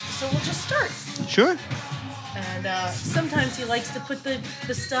So we'll just start. Sure. And sometimes he likes to put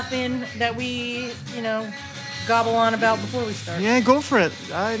the stuff in that we, gobble on about before we start. Yeah, go for it.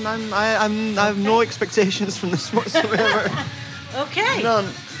 I have no expectations from this whatsoever. Okay. None.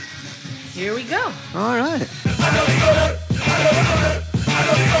 Here we go. All right.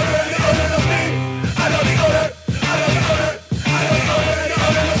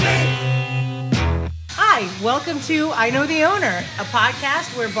 Hi, welcome to I Know the Owner, a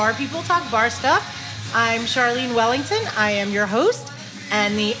podcast where bar people talk bar stuff. I'm Sharlene Wellington. I am your host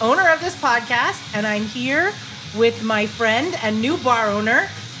and the owner of this podcast, and I'm here with my friend and new bar owner,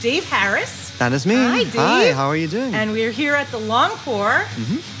 Dave Harris. That is me. Hi, Dave. Hi, how are you doing? And we're here at the Long Pour.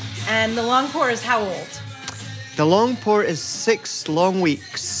 Mm-hmm. And the Long Pour is how old? The Long Pour is 6 long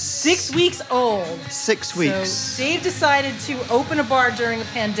weeks. 6 weeks old. 6 weeks. So Dave decided to open a bar during a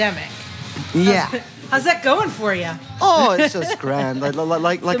pandemic. Yeah. How's that going for you? Oh, it's just grand. Like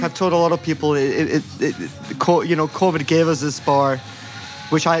I've told a lot of people, COVID gave us this bar,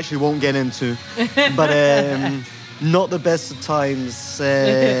 which I actually won't get into, but not the best of times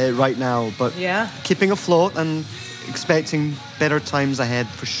right now. But yeah, keeping afloat and expecting better times ahead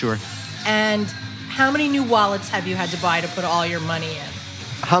for sure. And how many new wallets have you had to buy to put all your money in?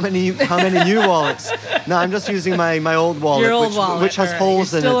 How many new wallets? No, I'm just using my old wallet, your old wallet, which has right.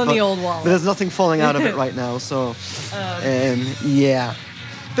 holes You're in it. Still in the old wallet, but there's nothing falling out of it right now. So, yeah.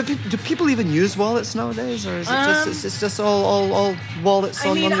 But do people even use wallets nowadays, or is it just all wallets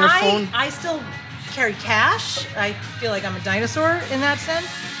on your phone? I still carry cash. I feel like I'm a dinosaur in that sense.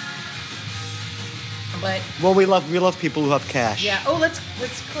 But we love people who have cash. Yeah. Oh, let's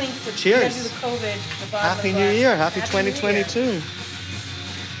clink. Cheers. Do the COVID. The Happy New Year. Happy 2022.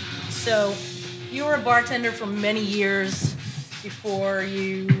 So, you were a bartender for many years before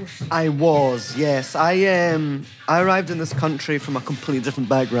you... I was, yes. I arrived in this country from a completely different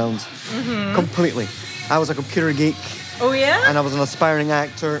background. Mm-hmm. Completely. I was a computer geek. Oh, yeah? And I was an aspiring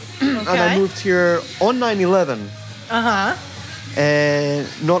actor. Okay. And I moved here on 9/11. Uh-huh.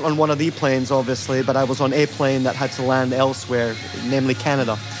 Not on one of the planes, obviously, but I was on a plane that had to land elsewhere, namely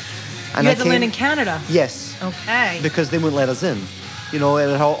Canada. And you had to land in Canada? Yes. Okay. Because they wouldn't let us in. All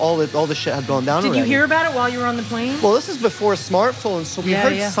the shit had gone down. Did already. you hear about it while you were on the plane? Well, this is before smartphones, so we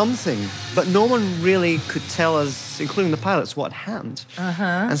heard something, but no one really could tell us, including the pilots, what happened. Uh-huh.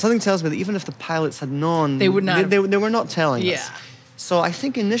 And something tells me that even if the pilots had known, they would not. They were not telling us. Yeah. So I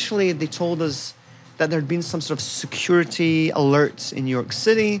think initially they told us that there had been some sort of security alert in New York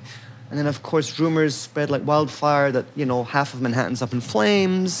City, and then of course rumors spread like wildfire that half of Manhattan's up in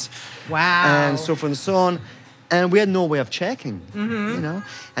flames. Wow. And so forth and so on. And we had no way of checking,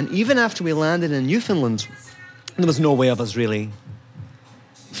 And even after we landed in Newfoundland, there was no way of us really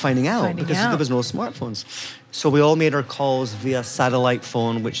finding out because there was no smartphones. So we all made our calls via satellite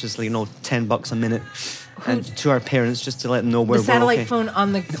phone, which is $10 a minute, and to our parents just to let them know where we're okay. The satellite phone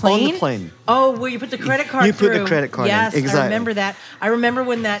on the plane? On the plane. Oh, where you put the credit card You through. put the credit card in, exactly. Yes, I remember that. I remember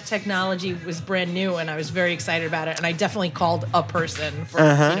when that technology was brand new, and I was very excited about it, and I definitely called a person for,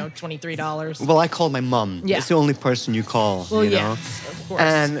 $23. Well, I called my mum. Yeah. It's the only person you call, Well, you know? yes, of course.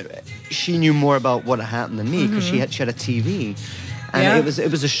 And she knew more about what had happened than me because she had a TV. And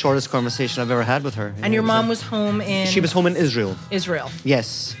it was the shortest conversation I've ever had with her. And your mom was home in... She was home in Israel. Israel.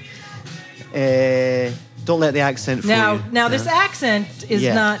 Yes. Don't let the accent fool you. Now this accent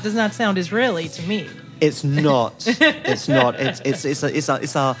does not sound Israeli to me. It's not. It's not.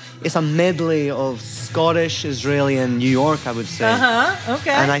 It's a medley of Scottish, Israeli, and New York, I would say.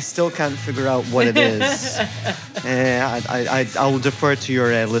 Okay. And I still can't figure out what it is. I will defer to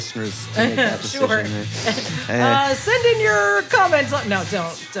your listeners to make that decision. Sure. Send in your comments. No,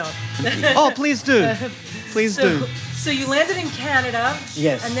 don't. Oh, please do. Please do. So you landed in Canada.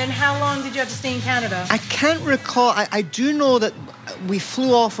 Yes. And then how long did you have to stay in Canada? I can't recall. I do know that we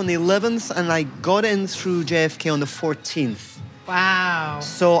flew off on the 11th and I got in through JFK on the 14th. Wow.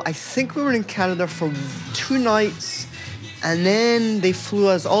 So I think we were in Canada for 2 nights and then they flew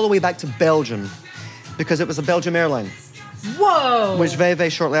us all the way back to Belgium because it was a Belgium airline. Whoa. Which very, very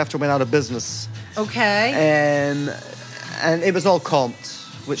shortly after went out of business. Okay. And it was all comped.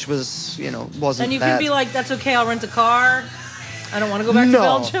 Which was, wasn't And you bad. could be like, that's okay, I'll rent a car. I don't want to go back to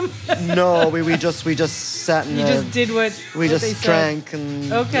Belgium. No, we just sat and... You just did what we what just they drank said.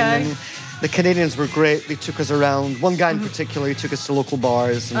 and... Okay. And the Canadians were great. They took us around. One guy in particular, he took us to local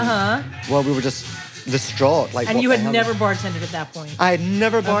bars. And, well, we were just distraught. Like, and you had never bartended at that point? I had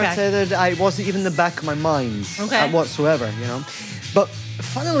never bartended. I wasn't even in the back of my mind whatsoever, But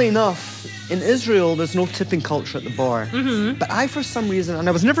funnily enough, in Israel, there's no tipping culture at the bar. But I, for some reason, and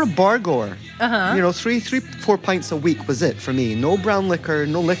I was never a bar goer. You know, 4 pints a week was it for me. No brown liquor,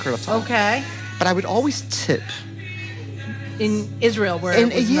 no liquor at all. Okay. But I would always tip. In Israel, where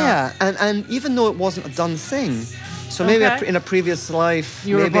it was not. And even though it wasn't a done thing, so maybe in a previous life,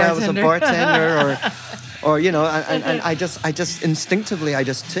 maybe I was a bartender or you know, and I just instinctively I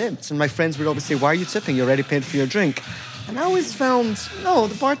just tipped, and my friends would always say, "Why are you tipping? You already paid for your drink." And I always found, no,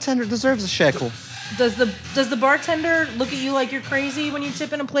 the bartender deserves a shekel. Does the bartender look at you like you're crazy when you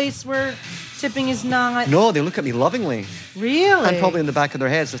tip in a place where tipping is not? No, they look at me lovingly. Really? And probably in the back of their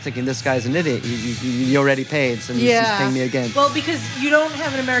heads they're thinking, this guy's an idiot. You already paid, and he's paying me again. Well, because you don't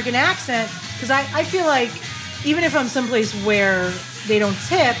have an American accent, because I feel like even if I'm someplace where they don't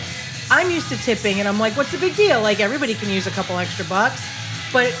tip, I'm used to tipping, and I'm like, what's the big deal? Like, everybody can use a couple extra bucks.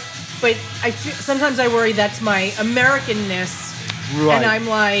 But sometimes I worry that's my Americanness. Right. And I'm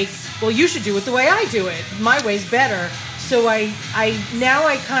like, well, you should do it the way I do it. My way's better. So I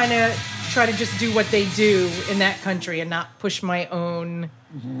kind of try to just do what they do in that country and not push my own,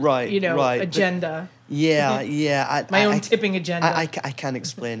 agenda. My own tipping agenda. I can't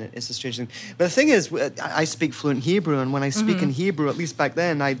explain it. It's a strange thing. But the thing is, I speak fluent Hebrew, and when I speak in Hebrew, at least back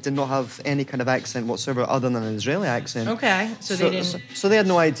then, I did not have any kind of accent whatsoever other than an Israeli accent. Okay, so they didn't... So they had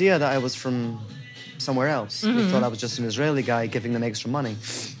no idea that I was from somewhere else. They thought I was just an Israeli guy giving them extra money.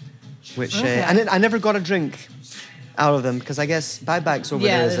 And I never got a drink out of them, because I guess buybacks over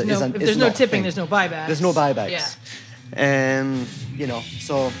there is if there's no tipping, there's no buybacks. There's no buybacks.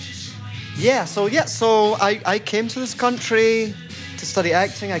 Yeah. So I came to this country to study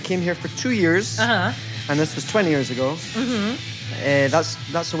acting. I came here for 2 years, and this was 20 years ago.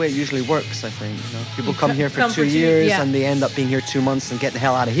 That's the way it usually works, I think. You know? People come here for 2 years, and they end up being here 2 months and getting the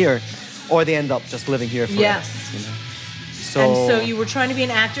hell out of here, or they end up just living here forever. Yes. You know? So you were trying to be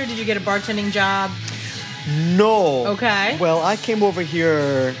an actor? Did you get a bartending job? No. Okay. Well, I came over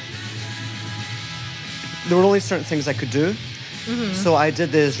here. There were only certain things I could do. So I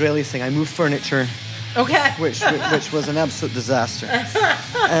did the Israeli thing. I moved furniture. Okay. Which was an absolute disaster.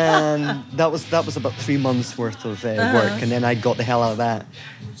 And that was about 3 months worth of work, and then I got the hell out of that.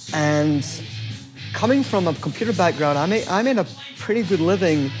 And coming from a computer background, I made a pretty good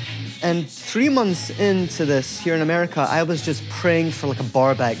living. And 3 months into this here in America, I was just praying for like a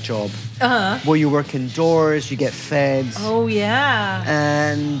bar back job. Where you work indoors, you get fed. Oh, yeah.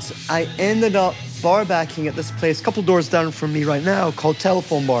 And I ended up bar backing at this place a couple doors down from me right now called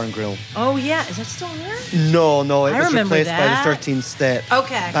Telephone Bar and Grill. Oh, yeah. Is that still there? No. It was replaced by the 13th Step.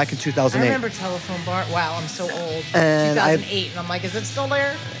 Okay. Back in 2008. I remember Telephone Bar. Wow, I'm so old. 2008. And I'm like, is it still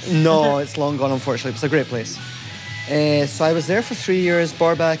there? No, it's long gone, unfortunately. It's a great place. So I was there for 3 years,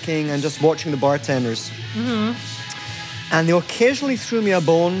 bar backing and just watching the bartenders. And they occasionally threw me a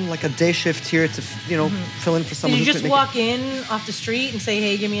bone, like a day shift here to, fill in for someone. Did you just walk in off the street and say,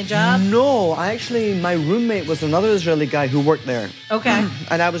 hey, give me a job? No, my roommate was another Israeli guy who worked there. Okay.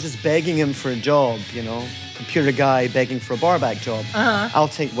 And I was just begging him for a job, computer guy begging for a bar back job. I'll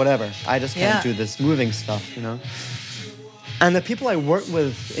take whatever. I just can't do this moving stuff, And the people I worked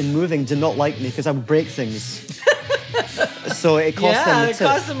with in moving did not like me because I would break things. So it cost them a tip.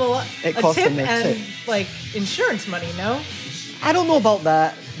 Cost them a tip and like insurance money, no? I don't know about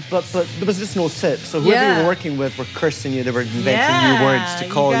that, but there was just no tip. So whoever you were working with were cursing you. They were inventing new words to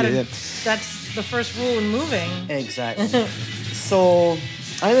call you. That's the first rule in moving. Exactly. So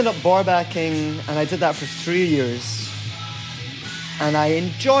I ended up bar backing, and I did that for 3 years. And I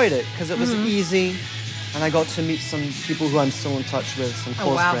enjoyed it because it was easy, and I got to meet some people who I'm still in touch with, some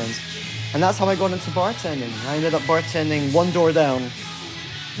close friends. And that's how I got into bartending. I ended up bartending one door down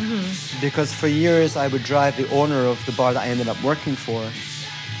because for years I would drive the owner of the bar that I ended up working for,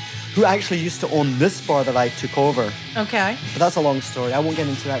 who actually used to own this bar that I took over. Okay. But that's a long story. I won't get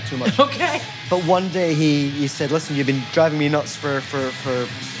into that too much. Okay. But one day he said, listen, you've been driving me nuts for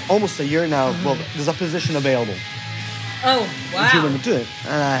almost a year now. Well, there's a position available. Oh, wow. Do you want to do it?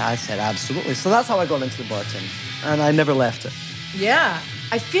 And I said, absolutely. So that's how I got into the bartending. And I never left it. Yeah.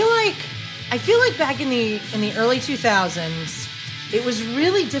 I feel like back in the early 2000s, it was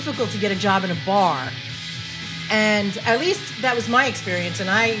really difficult to get a job in a bar. And at least that was my experience. And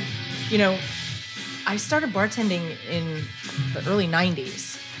I started bartending in the early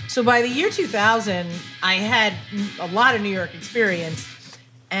 90s. So by the year 2000, I had a lot of New York experience.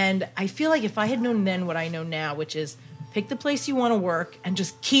 And I feel like if I had known then what I know now, which is pick the place you want to work and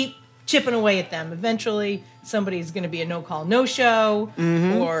just keep chipping away at them. Eventually, somebody's going to be a no-call, no-show,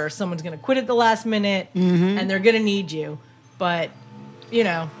 or someone's going to quit at the last minute, and they're going to need you. But,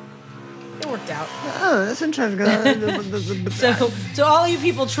 It worked out. Oh, that's interesting. So all you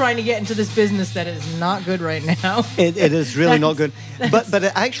people trying to get into this business that is not good right now. It is really not good. But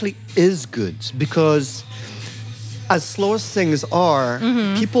it actually is good because as slow as things are,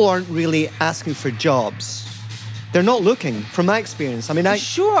 people aren't really asking for jobs. They're not looking, from my experience. I mean,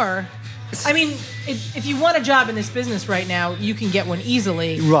 Sure. I mean, if you want a job in this business right now, you can get one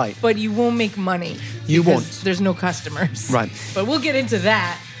easily. Right. But you won't make money. You won't. There's no customers. Right. But we'll get into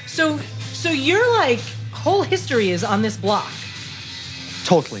that. So your like whole history is on this block.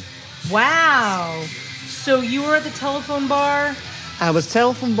 Totally. Wow. So you were at the telephone bar. I was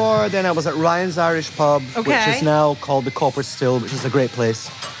telephone bar, then I was at Ryan's Irish Pub, Okay. which is now called the Copper Still, which is a great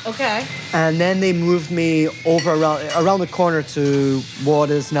place. Okay. And then they moved me over around the corner to what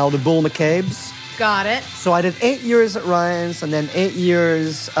is now the Bull McCabe's. Got it. So I did 8 years at Ryan's and then 8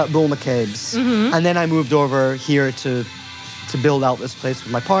 years at Bull McCabe's. And then I moved over here to build out this place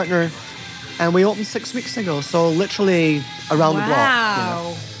with my partner. And we opened 6 weeks ago, so literally around the block.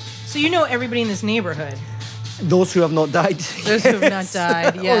 Wow. So you know everybody in this neighborhood. Those who have not died. Those who have not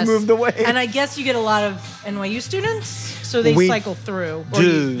died, yes. Or moved away. And I guess you get a lot of NYU students, so they cycle through. Or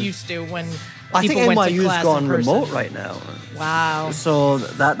you used to when I think people went to NYU's class gone in person. remote right now. Wow. So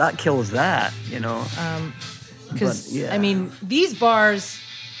that kills that, you know. Because, yeah. I mean, these bars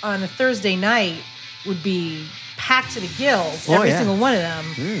on a Thursday night would be packed to the gills, every single one of them.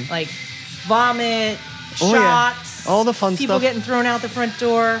 Like vomit, shots, all the fun people stuff. getting thrown out the front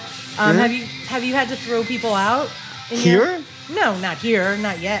door. Have you had to throw people out? Here? No, not here,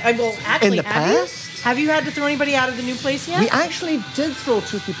 not yet. Well, actually, In the past? Have you had to throw anybody out of the new place yet? We actually did throw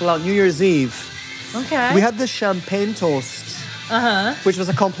 2 people out New Year's Eve. Okay. We had this champagne toast, which was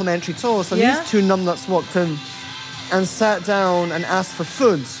a complimentary toast, and these 2 numbnuts walked in and sat down and asked for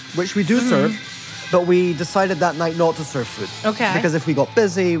food, which we do serve, but we decided that night not to serve food. Okay. Because if we got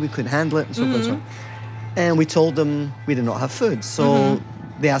busy, we couldn't handle it, and so forth and so on. And we told them we did not have food, so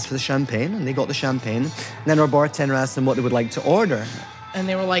they asked for the champagne, and they got the champagne. And then our bartender asked them what they would like to order. And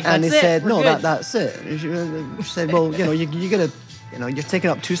they were like, that's and it. they said, we're no, good. that's it. She said, well, you know, you gotta, you know, you're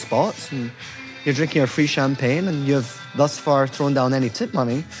taking up 2 spots, and you're drinking our free champagne, and you've thus far thrown down any tip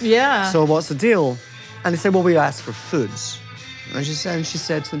money. Yeah. So what's the deal? And they said, well, we asked for foods. And she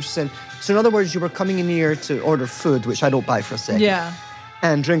said to them, so in other words, you were coming in here to order food, which I don't buy for a second. Yeah.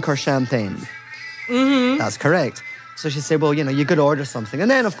 And drink our champagne. That's correct. So she said, well, you know, you could order something. And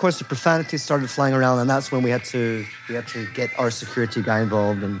then, of course, the profanity started flying around, and that's when we had to get our security guy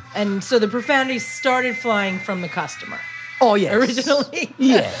involved. And so the profanity started flying from the customer. Oh, yes. Originally.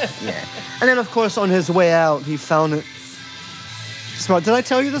 Yeah. And then, of course, on his way out, he found it smart. Did I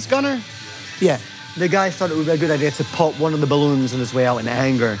tell you this, Gunner? Yeah. The guy thought it would be a good idea to pop one of the balloons on his way out in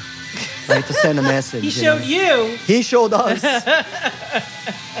anger. Right, to send a message. He showed you. He showed us.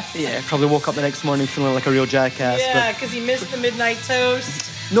 Yeah, probably woke up the next morning feeling like a real jackass. Yeah, because he missed the midnight toast.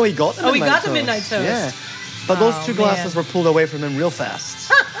 No, he got the midnight toast. He got the midnight toast. Yeah. But those 2 glasses were pulled away from him real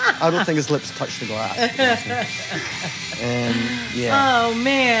fast. I don't think his lips touched the glass. Yeah. Oh,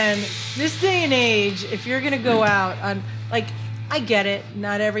 man. This day and age, if you're going to go out on, like, I get it.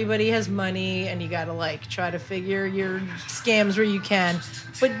 Not everybody has money, and you got to, like, try to figure your scams where you can.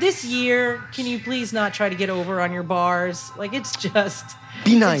 But this year, can you please not try to get over on your bars? Like, it's just...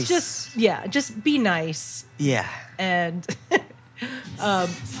 Be nice. It's just be nice. Yeah. And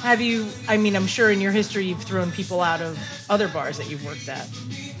have you, I mean, I'm sure in your history you've thrown people out of other bars that you've worked at.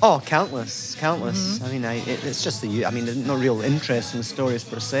 Oh, countless. I mean, it's just there's no real interest in the stories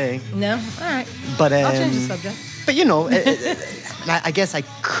per se. No? All right. But, I'll change the subject. But, you know, I guess I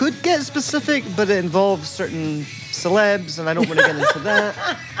could get specific, but it involves certain celebs, and I don't want to get into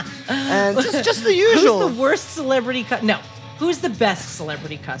that. And just the usual. Who's the worst celebrity? Who's the best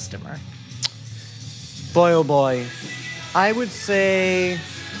celebrity customer? Boy, oh boy. I would say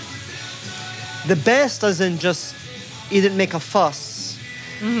the best as in just he didn't make a fuss.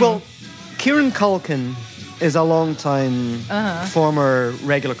 Well, Kieran Culkin is a long-time former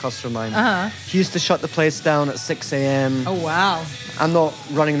regular customer of mine. He used to shut the place down at 6 a.m. Oh, wow. I'm not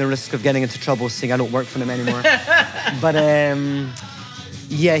running the risk of getting into trouble saying I don't work for them anymore. But,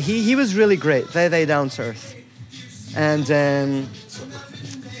 yeah, he was really great. Very, very down to earth. And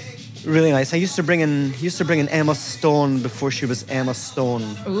really nice. He used to bring in Emma Stone before she was Emma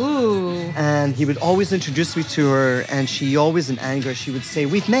Stone. Ooh. And he would always introduce me to her, and she always in anger, she would say,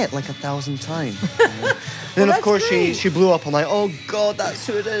 "We've met like 1,000 times." Then of course she blew up. I'm like, "Oh God, that's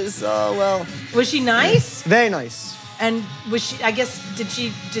who it is." Oh well. Was she nice? Very nice. And was she? I guess did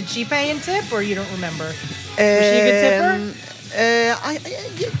she pay in tip, or you don't remember? Was she a good tipper?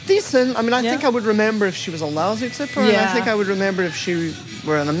 Decent. I mean, I think I would remember if she was a lousy tipper, and I think I would remember if she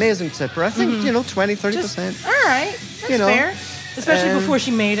were an amazing tipper. I think, 20, 30%. All right. That's fair. Especially before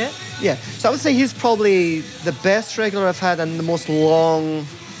she made it. Yeah. So I would say he's probably the best regular I've had and the most long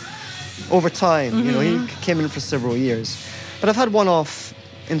over time. He came in for several years. But I've had one-off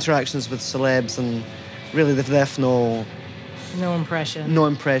interactions with celebs, and really they've left no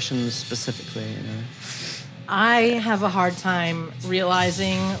impressions specifically. I have a hard time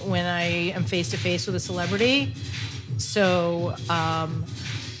realizing when I am face to face with a celebrity. So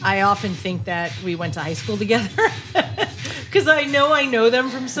I often think that we went to high school together because I know them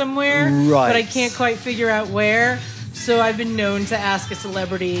from somewhere, right, but I can't quite figure out where. So I've been known to ask a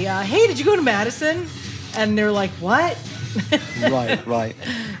celebrity, "Hey, did you go to Madison?" And they're like, "What?" Right.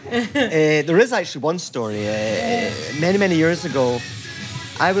 There is actually one story. Many years ago,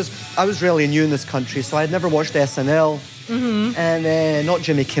 I was really new in this country, so I had never watched SNL, and not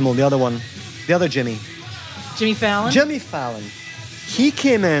Jimmy Kimmel, the other Jimmy. Jimmy Fallon? Jimmy Fallon. He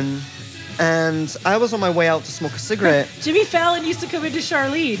came in, and I was on my way out to smoke a cigarette. Jimmy Fallon used to come into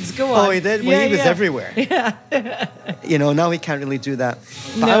Charlene's. Go on. Oh, he did? Well, he was everywhere. Yeah. Now he can't really do that.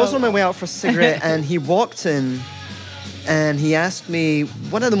 But I was on my way out for a cigarette, and he walked in, and he asked me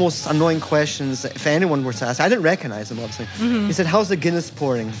one of the most annoying questions, if anyone were to ask. I didn't recognize him, obviously. He said, "How's the Guinness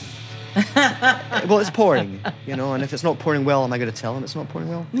pouring?" Well, it's pouring, and if it's not pouring well, am I going to tell him it's not pouring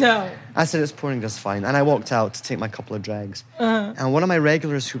well? No. I said it's pouring just fine. And I walked out to take my couple of drags. And one of my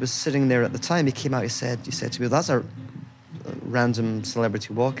regulars who was sitting there at the time, he came out, he said to me, "That's a random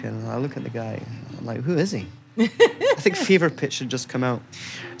celebrity walk-in." And I look at the guy, I'm like, who is he? I think Fever Pitch had just come out.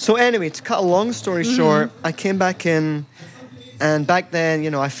 So anyway, to cut a long story short, I came back in, and back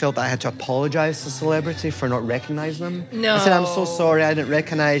then, I felt that I had to apologize to the celebrity for not recognizing them. No. I said, "I'm so sorry, I didn't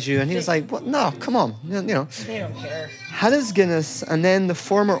recognize you." And he was like, "What? No, come on." They don't care. Had his Guinness, and then the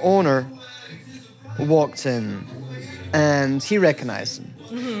former owner walked in, and he recognized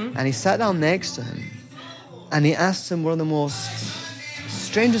him. And he sat down next to him, and he asked him one of the most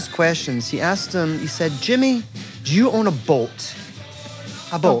strangest questions. He said, "Jimmy, do you own a boat?"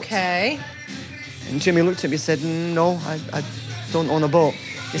 A boat. Okay. And Jimmy looked at me and said, "No, I don't own a boat."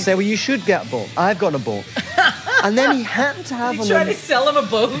 He said, "Well, you should get a boat. I've got a boat." And then he happened to have You trying to sell him a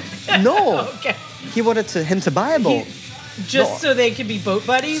boat? No. Okay. He wanted him to buy a boat. So they could be boat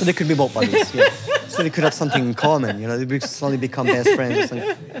buddies? So they could be boat buddies, yeah. So they could have something in common, they'd suddenly become best friends.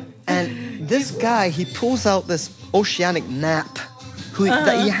 And this guy, he pulls out this oceanic map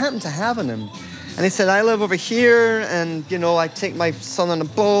that he happened to have on him. And he said, "I live over here, and, I take my son on a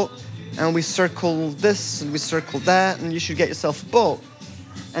boat, and we circle this, and we circle that, and you should get yourself a boat."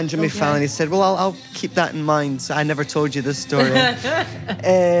 And Jimmy Fallon, he said, "Well, I'll keep that in mind. So I never told you this story."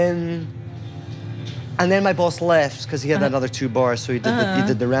 And then my boss left because he had another 2 bars, so he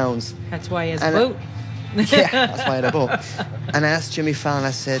did the rounds. That's why he has a boat. Yeah, that's why I had a boat. And I asked Jimmy Fallon,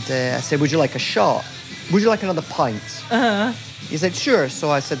 I said, "Would you like a shot? Would you like another pint?" He said, "Sure."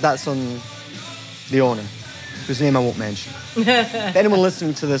 So I said, "That's on the owner, whose name I won't mention." If anyone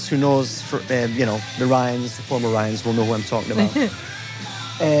listening to this who knows, the Ryans, the former Ryans, will know who I'm talking about.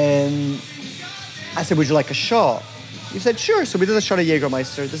 And I said, "Would you like a shot?" He said, "Sure." So we did a shot of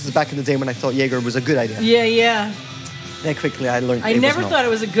Jägermeister. This is back in the day when I thought Jaeger was a good idea. Yeah. Then quickly I learned I never thought it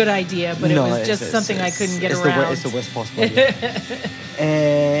was a good idea, but it was just something I couldn't get around. It's the worst possible idea.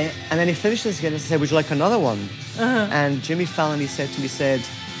 And then he finished this again and said, "Would you like another one?" And Jimmy Fallon, he said to me,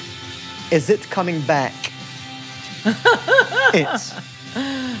 "Is it coming back?" It's.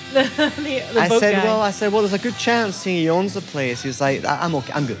 the I boat said, guy. "Well, there's a good chance he owns the place." He was like, "I'm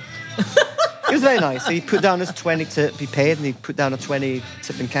okay, I'm good." He was very nice. So he put down his 20 tip, he paid, and he put down a 20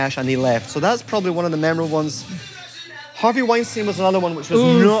 tip in cash, and he left. So that's probably one of the memorable ones. Harvey Weinstein was another one, which was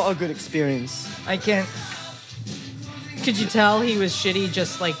not a good experience. I can't. Could you tell he was shitty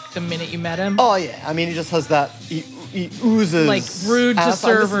just like the minute you met him? Oh yeah, I mean he just has that. He oozes like rude to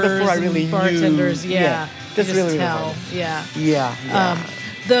servers before I really and bartenders. Knew. Yeah, just really tell. Yeah. Yeah.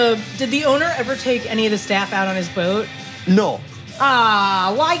 Did the owner ever take any of the staff out on his boat? No.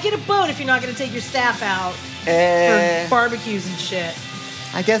 Why get a boat if you're not going to take your staff out for barbecues and shit?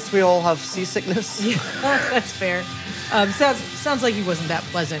 I guess we all have seasickness. Yeah, that's fair. Sounds like he wasn't that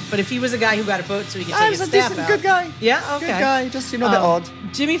pleasant. But if he was a guy who got a boat so he could take his staff out. Good guy. Yeah, okay. Good guy, just, a bit odd.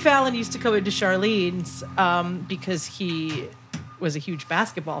 Jimmy Fallon used to come into Charlene's because he was a huge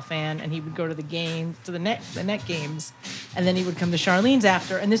basketball fan, and he would go to the net games, and then he would come to Charlene's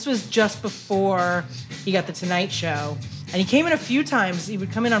after. And this was just before he got the Tonight Show. And he came in a few times. He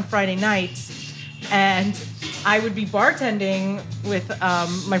would come in on Friday nights, and I would be bartending with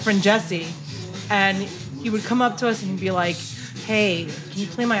my friend Jesse, and he would come up to us and he'd be like, "Hey, can you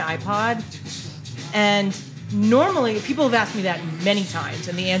play my iPod?" And normally, people have asked me that many times,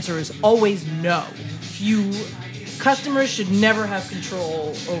 and the answer is always no. Customers should never have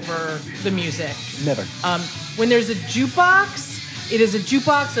control over the music. Never. When there's a jukebox, it is a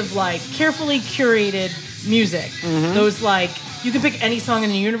jukebox of like carefully curated music. Mm-hmm. Those like you can pick any song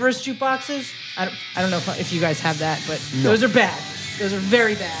in the universe jukeboxes. I don't know if you guys have that, but those are bad. Those are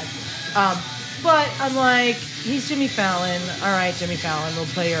very bad. But I'm like, he's Jimmy Fallon. All right, Jimmy Fallon, we'll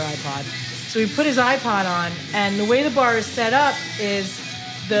play your iPod. So we put his iPod on, and the way the bar is set up is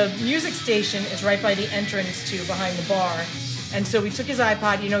the music station is right by the entrance to behind the bar. And so we took his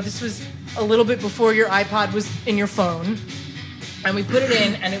iPod. You know, this was a little bit before your iPod was in your phone. And we put it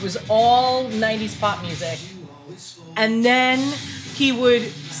in, and it was all 90s pop music. And then he would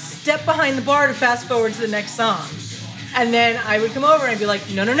step behind the bar to fast forward to the next song. And then I would come over and I'd be like,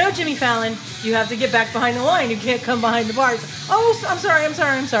 no, Jimmy Fallon, you have to get back behind the line. You can't come behind the bar. Oh, I'm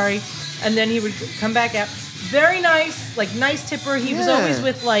sorry. And then he would come back out. Very nice, like nice tipper. He was always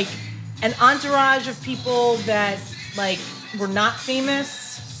with like an entourage of people that like were not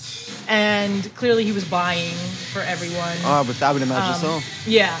famous, and clearly he was buying for everyone. Oh, but I would imagine so.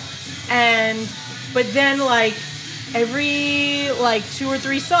 Yeah, but then like every like 2 or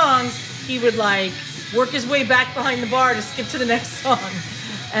 3 songs, he would like work his way back behind the bar to skip to the next song,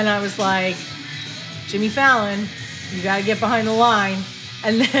 and I was like, Jimmy Fallon, you got to get behind the line,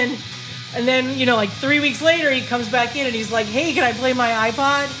 and then, you know, like 3 weeks later, he comes back in and he's like, hey, can I play my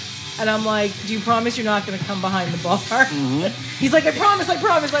iPod? And I'm like, do you promise you're not going to come behind the bar? Mm-hmm. He's like, I promise,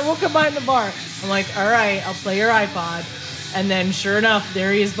 I won't come behind the bar. I'm like, all right, I'll play your iPod. And then sure enough,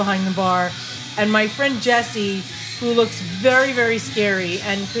 there he is behind the bar. And my friend Jesse, who looks very, very scary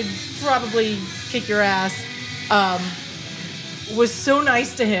and could probably kick your ass, was so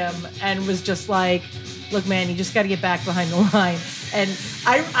nice to him and was just like, look, man, you just got to get back behind the line. And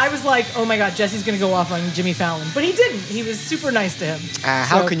I was like, oh my God, Jesse's going to go off on Jimmy Fallon. But he didn't. He was super nice to him.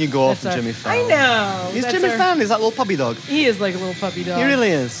 How can you go off on Jimmy Fallon? I know. He's Jimmy Fallon. He's that little puppy dog. He is like a little puppy dog. He really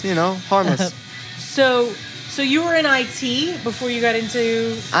is, you know, harmless. So you were in IT before you got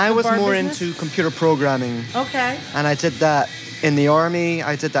into I was bar more business? into computer programming. Okay. And I did that in the Army.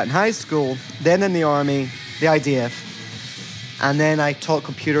 I did that in high school. Then in the Army, the IDF. And then I taught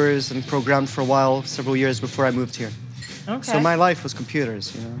computers and programmed for a while, several years before I moved here. Okay. So my life was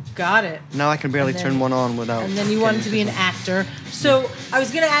computers, you know. Got it. Now I can barely turn one on without... And then you wanted to be an actor. So I was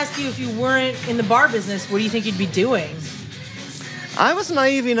going to ask you, if you weren't in the bar business, what do you think you'd be doing? I was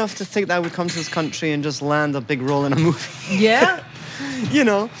naive enough to think that I would come to this country and just land a big role in a movie. Yeah? You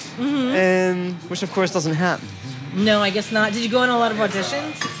know, which of course doesn't happen. No, I guess not. Did you go on a lot of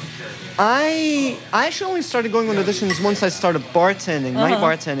auditions? I actually only started going on auditions once I started bartending, night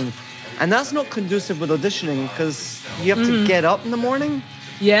bartending. And that's not conducive with auditioning because you have to get up in the morning.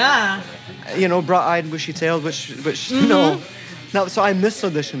 Yeah. You know, bright-eyed, bushy-tailed, which no. So I miss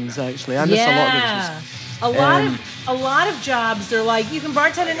auditions, actually. I miss a lot of auditions. A lot of jobs, they're like, you can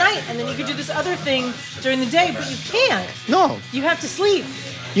bartend at night, and then you can do this other thing during the day, but you can't. No. You have to sleep.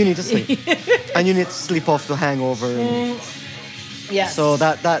 You need to sleep. And you need to sleep off the hangover. Yes. So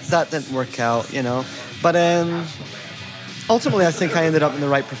that didn't work out, you know. But ultimately, I think I ended up in the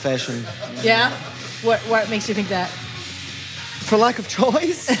right profession. Yeah? What makes you think that? For lack of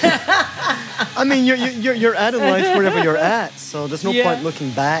choice. I mean, you're at in life wherever you're at, so there's no point looking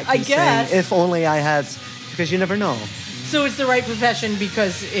back and saying, if only I had, because you never know. So it's the right profession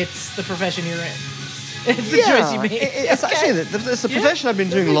because it's the profession you're in. It's the choice you made. It's actually it's the profession I've been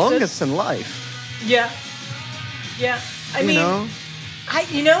doing longest in life. Yeah. Yeah. I mean,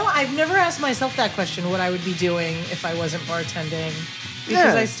 I've never asked myself that question, what I would be doing if I wasn't bartending.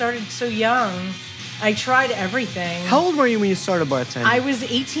 Because I started so young. I tried everything. How old were you when you started bartending? I was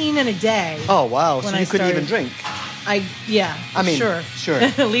 18 and a day. Oh, wow. So you couldn't even drink? I mean, sure.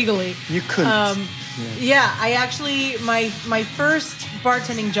 Legally. You couldn't. I actually, my first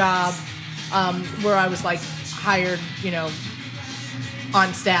bartending job, where I was like hired, you know,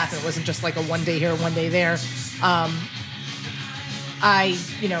 on staff. It wasn't just like a one day here, one day there.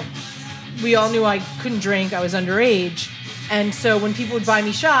 We all knew I couldn't drink. I was underage. And so when people would buy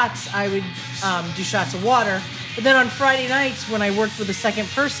me shots, I would do shots of water. But then on Friday nights, when I worked with a second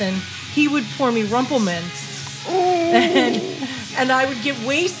person, he would pour me Rumplemintz. And I would get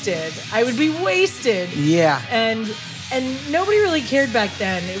wasted. I would be wasted. Yeah. And nobody really cared back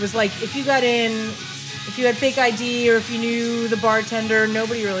then. It was like if you got in, if you had fake ID or if you knew the bartender,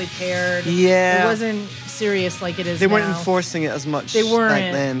 nobody really cared. Yeah. It wasn't serious like it is now. They now. weren't enforcing it as much they weren't.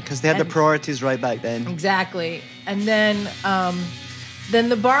 back then because they had the priorities right back then. Exactly. And then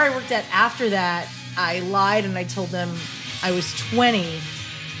the bar I worked at after that, I lied and I told them I was 20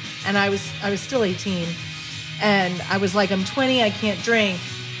 and I was still 18. And I was like, I'm 20, I can't drink.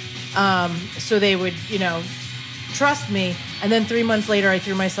 So they would, trust me. And then 3 months later, I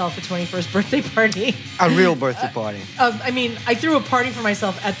threw myself a 21st birthday party. A real birthday party. I threw a party for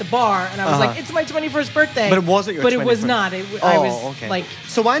myself at the bar, and I was like, it's my 21st birthday. But it wasn't your 21st? But it was not. I was like,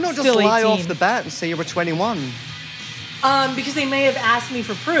 so why not just lie 18. Off the bat and say you were 21? Because they may have asked me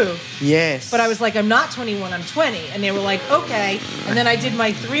for proof. Yes. But I was like, I'm not 21, I'm 20. And they were like, okay. And then I did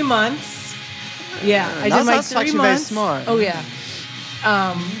my 3 months. Yeah, I did my 3 months. Very smart. Oh, yeah.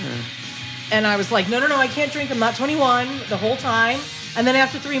 And I was like, no, I can't drink. I'm not 21 the whole time. And then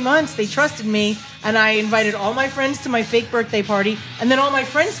after 3 months, they trusted me. And I invited all my friends to my fake birthday party. And then all my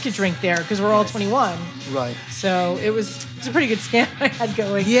friends could drink there because we're all 21. Right. So it was a pretty good scam I had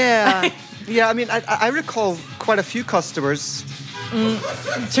going. Yeah. Yeah, I mean, I recall quite a few customers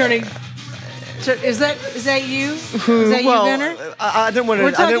turning. Is that you? Is that you, Gunnar? I don't want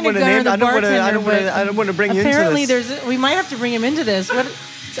to. I don't want to name. I don't want to bring you into this. Apparently, we might have to bring him into this. What?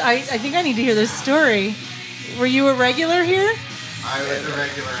 I think I need to hear this story. Were you a regular here? I was a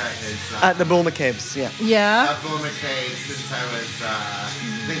regular at his. At the Bull McCabe's, yeah. Yeah. At Bull McCabe's since I was, I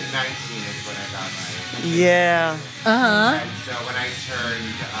think 19 is when I got my. Yeah. And so when I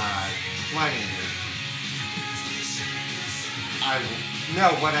turned 20,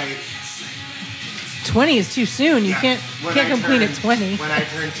 when I. 20 is too soon. You can't complete at 20. When I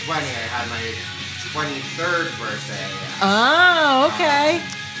turned 20, I had my 23rd birthday. Oh, okay.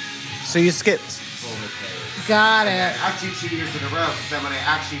 So you skipped. Got it. Actually, 2 years in a row, because then when I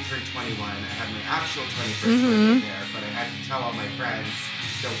actually turned 21, I had my actual 21st birthday there, but I had to tell all my friends,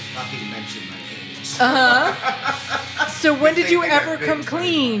 don't fucking mention my age. So when did you ever come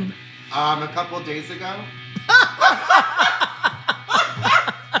clean? A couple of days ago.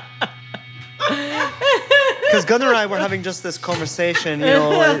 Because Gunnar and I were having just this conversation,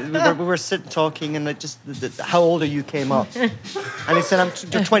 we were sitting talking, and just how old are you came up, and he said,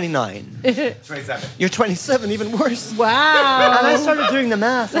 "You're 29." 27. You're 27, even worse. Wow. And I started doing the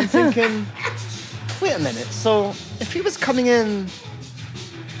math. I'm thinking, wait a minute. So if he was coming in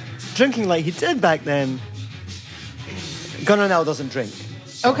drinking like he did back then, Gunnar now doesn't drink.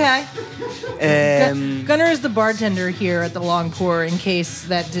 Okay. Gunnar is the bartender here at the Long Pour, in case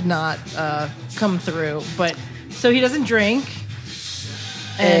that did not come through. But so he doesn't drink.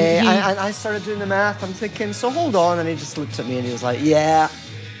 And I started doing the math. I'm thinking, so hold on. And he just looked at me and he was like, yeah.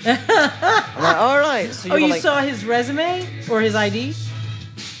 I'm like, all right. So you saw his resume or his ID?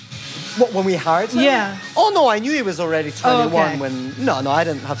 What, when we hired him? Yeah. Oh, no, I knew he was already 21 okay. when... No, I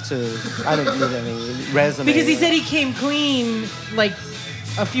didn't need any resume. Because he said he came clean, like,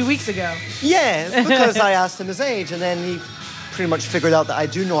 a few weeks ago. Yeah, because I asked him his age, and then he pretty much figured out that I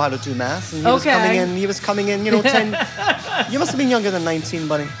do know how to do math, and he was coming in, 10... You must have been younger than 19,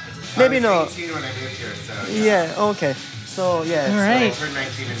 buddy. Maybe I was not. 18 when I moved here, so... Yeah, okay. So, yeah. All right. So I turned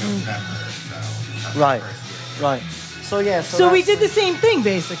 19 in November, so... Right, right. So, yeah. So we did the same thing,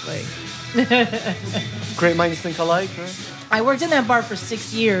 basically. Great minds think alike, right? I worked in that bar for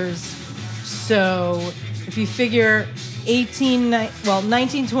 6 years. So if you figure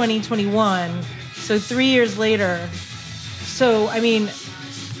 19, 20, 21, so 3 years later. So, I mean,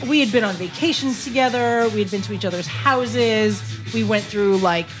 we had been on vacations together. We had been to each other's houses. We went through,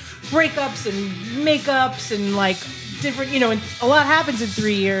 like, breakups and makeups and, like, different, and a lot happens in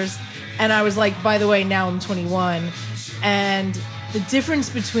 3 years. And I was like, by the way, now I'm 21. And the difference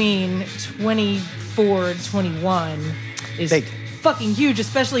between 24 and 21 is big. Fucking huge,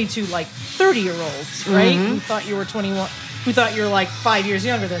 especially to, like, 30-year-olds, right? Who thought you were 21, who thought you were, like, 5 years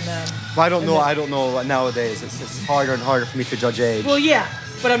younger than them. Well, I don't know nowadays. It's harder and harder for me to judge age. Well, yeah,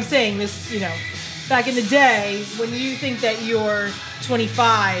 but I'm saying this, back in the day, when you think that you're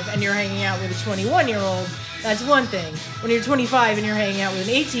 25 and you're hanging out with a 21-year-old, that's one thing. When you're 25 and you're hanging out with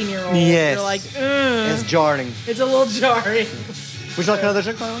an 18-year-old, yes. You're like, It's jarring. It's a little jarring. Would you like another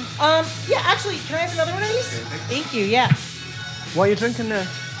drink, by the way? Yeah, actually, can I have another one, please? Thank you, yeah. What are you drinking there?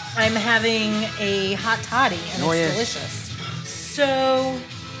 I'm having a hot toddy, and it's delicious. So,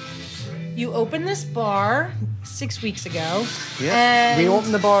 you opened this bar 6 weeks ago. Yeah. And we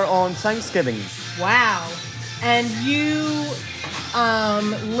opened the bar on Thanksgiving. Wow. And you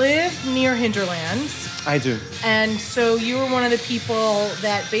live near Hinterlands. I do. And so you were one of the people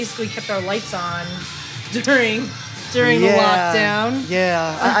that basically kept our lights on during the lockdown.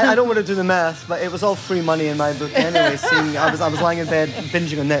 Yeah, I don't want to do the math, but it was all free money in my book anyway. I was lying in bed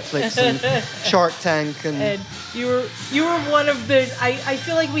binging on Netflix and Shark Tank and you were one of the I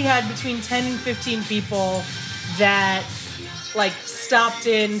feel like we had between 10 and 15 people that like stopped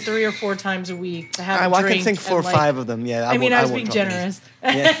in 3 or 4 times a week to have a drink. I can think 4 or 5 of them. Yeah, I was being generous.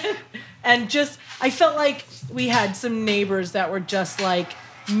 Yeah. And just I felt like we had some neighbors that were just like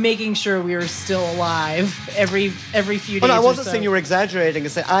making sure we were still alive every few days. Well, no, I wasn't or so. saying you were exaggerating.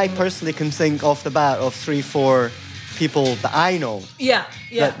 I personally can think off the bat of 3-4 people that I know. Yeah.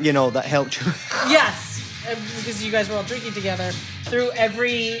 That that helped you. Yes, because you guys were all drinking together through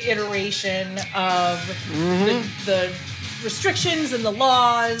every iteration of the restrictions and the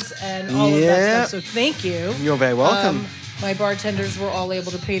laws and all of that stuff. So thank you. You're very welcome. My bartenders were all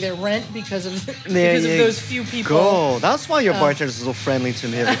able to pay their rent because of those few people. Go. That's why your bartenders are so friendly to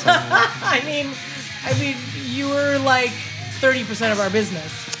me every time. I mean, you were like 30% of our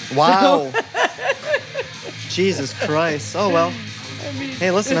business. Wow. So. Jesus Christ. Oh well.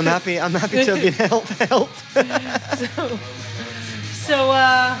 Hey, listen, I'm happy to have been helped.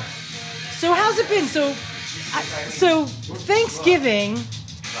 So how's it been? So Thanksgiving.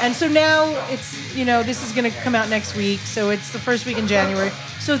 And so now it's, this is going to come out next week. So it's the first week in January.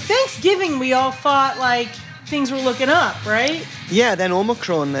 So Thanksgiving, we all thought like things were looking up, right? Yeah, then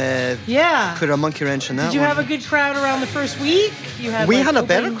Omicron put a monkey wrench in that. Did you have a good crowd around the first week? We had a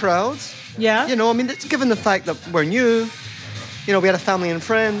better crowd. Yeah. It's given the fact that we're new, we had a family and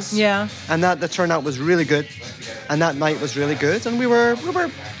friends. Yeah. And that the turnout was really good. And that night was really good. And we were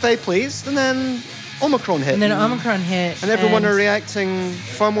very pleased. And then Omicron hit. And And everyone are reacting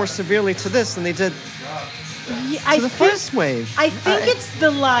far more severely to this than they did to the first wave. I think it's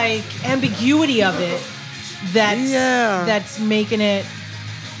the ambiguity of it that's making it.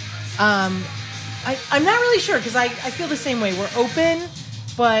 I'm not really sure because I feel the same way. We're open,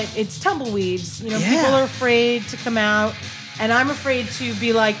 but it's tumbleweeds. People are afraid to come out, and I'm afraid to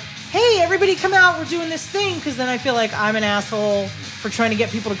be like, "Hey, everybody, come out! We're doing this thing," because then I feel like I'm an asshole for trying to get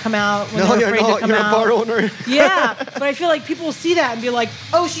people to come out when they're afraid to come you're out. You're a bar owner. Yeah, but I feel like people will see that and be like,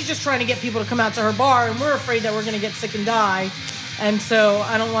 "Oh, she's just trying to get people to come out to her bar, and we're afraid that we're going to get sick and die." And so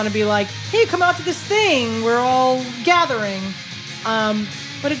I don't want to be like, "Hey, come out to this thing. We're all gathering."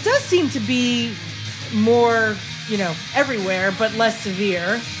 But it does seem to be more, everywhere, but less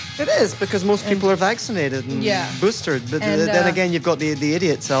severe. It is, because most people are vaccinated and boosted. But then again, you've got the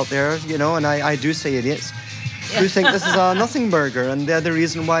idiots out there, and I do say idiots, who think this is a nothing burger, and they're the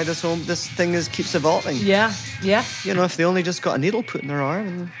reason why this thing keeps evolving. Yeah. If they only just got a needle put in their arm.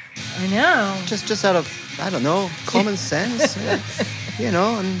 And I know. Just out of, I don't know, common sense.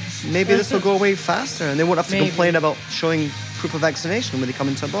 And maybe this will go away faster, and they won't have to complain about showing proof of vaccination when they come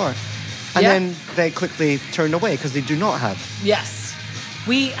into a bar. And then very quickly turn away because they do not have. Yes.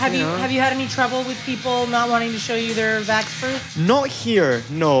 Have you had any trouble with people not wanting to show you their vax proof? Not here,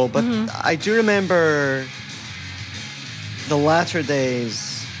 no. But I do remember the latter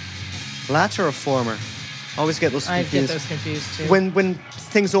days. Latter or former? I always get those confused. I get those confused too. When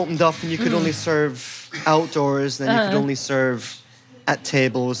things opened up and you could only serve outdoors, then you could only serve at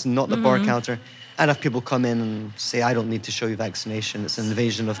tables and not the bar counter. I'd have people come in and say, "I don't need to show you vaccination. It's an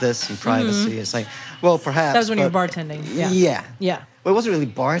invasion of this and privacy." It's like, well, perhaps. That was when you were bartending. Yeah. Well, it wasn't really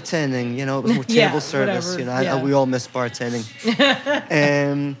bartending, it was more table service. Whatever. We all miss bartending.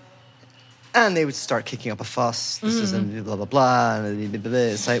 And they would start kicking up a fuss. This isn't blah, blah, blah. And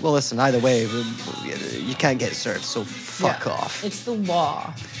it's like, well, listen, either way, you can't get served, so fuck off. It's the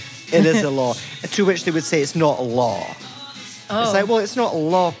law. It is a law. To which they would say it's not a law. Oh. It's like, well, it's not a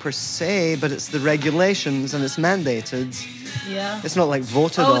law per se, but it's the regulations and it's mandated. Yeah. It's not like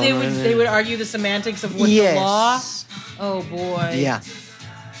voted on. They would argue the semantics of what's the law? Oh, boy. Yeah.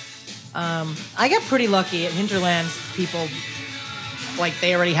 I got pretty lucky at Hinterlands. People,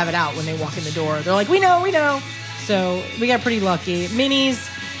 they already have it out when they walk in the door. They're like, we know. So we got pretty lucky. Minis,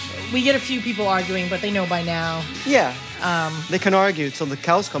 we get a few people arguing, but they know by now. Yeah. They can argue till the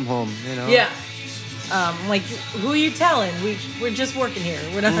cows come home, Yeah. Who are you telling? We're just working here.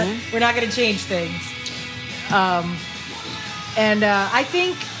 We're not going to change things. And I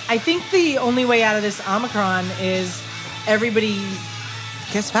think the only way out of this Omicron is everybody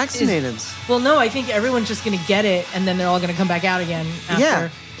gets vaccinated. No, I think everyone's just going to get it, and then they're all going to come back out again after. Yeah,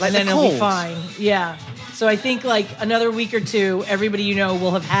 and then it'll be fine. Yeah. So I think another week or two, everybody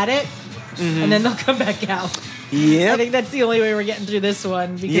will have had it, and then they'll come back out. Yeah. I think that's the only way we're getting through this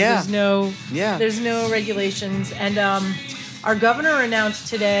one because there's no regulations. And our governor announced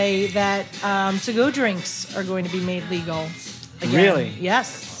today that to-go drinks are going to be made legal again. Really?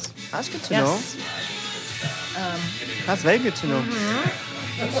 Yes. That's good to know. That's very good to know.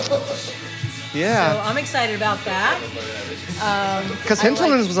 Yeah. So I'm excited about that. Because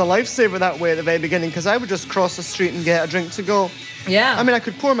Hinterlands was a lifesaver that way at the very beginning, because I would just cross the street and get a drink to go. Yeah. I mean, I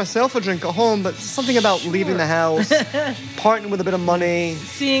could pour myself a drink at home, but something about leaving the house, parting with a bit of money,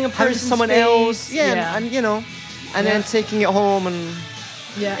 seeing a person, someone else, and then taking it home and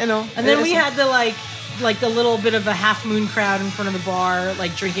Yeah. You know. And then we had the like the little bit of a half moon crowd in front of the bar,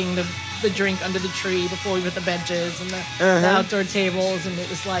 like drinking the drink under the tree before we put the benches and the outdoor tables. And it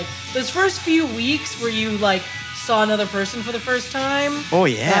was like those first few weeks where you like saw another person for the first time. Oh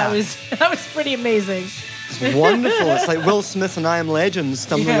yeah. That was pretty amazing. It's wonderful. It's like Will Smith and I Am Legend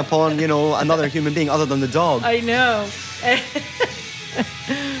stumbling upon, another human being other than the dog. I know.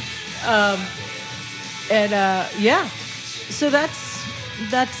 So that's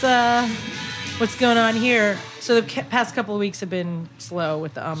what's going on here. So the past couple of weeks have been slow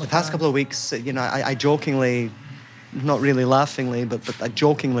with the Omicron. The past couple of weeks, I jokingly, not really laughingly, but I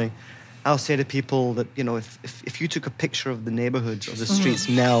jokingly, I'll say to people that, if you took a picture of the neighborhoods or the streets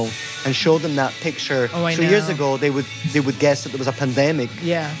now and showed them that picture 3 years ago, they would guess that there was a pandemic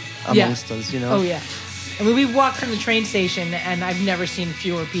amongst us, Oh, yeah. I mean, we walked from the train station, and I've never seen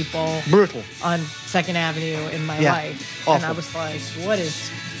fewer people brutal on 2nd Avenue in my life. Awful. And I was like, what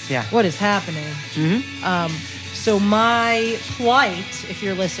is happening? Mm-hmm. So my plight, if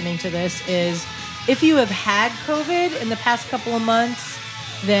you're listening to this, is if you have had COVID in the past couple of months,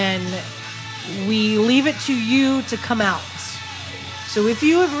 then we leave it to you to come out. So if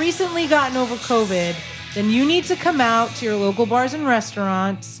you have recently gotten over COVID, then you need to come out to your local bars and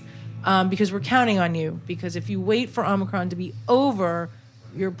restaurants because we're counting on you. Because if you wait for Omicron to be over,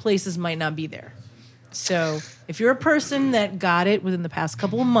 your places might not be there. So if you're a person that got it within the past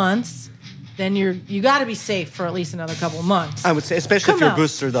couple of months, then you got to be safe for at least another couple of months. I would say, especially if you're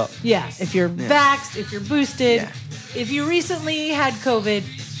boosted up. Yeah, if you're vaxxed, if you're boosted. Yeah. If you recently had COVID,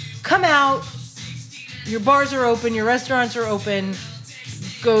 come out. Your bars are open. Your restaurants are open.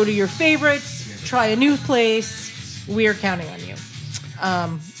 Go to your favorites. Try a new place. We're counting on you.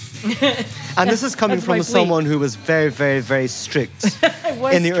 And this is coming from someone who was very, very, very strict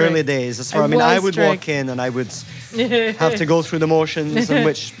in the early days. As far I would walk in and I would have to go through the motions, and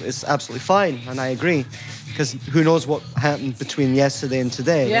which is absolutely fine, and I agree, because who knows what happened between yesterday and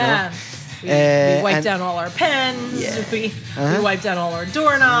today. Yeah. We wiped down all our pens. Yeah. We wiped down all our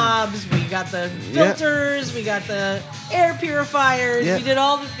doorknobs. We got the filters. We got the air purifiers. We did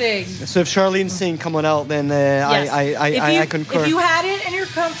all the things. So if Sharlene's saying come on out, then I concur. If you had it and you're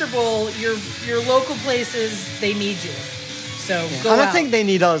comfortable, your local places, they need you. So go and out. I think they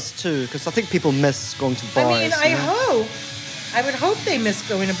need us too, because I think people miss going to bars. I would hope they miss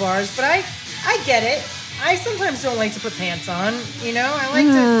going to bars, but I get it. I sometimes don't like to put pants on, I like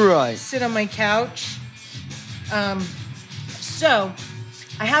to sit on my couch. So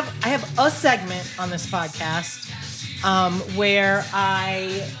I have a segment on this podcast where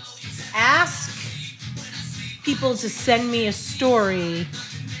I ask people to send me a story,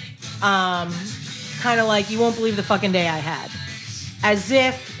 kind of like, you won't believe the fucking day I had. As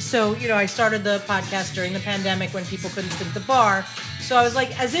if, I started the podcast during the pandemic when people couldn't sit at the bar. So I was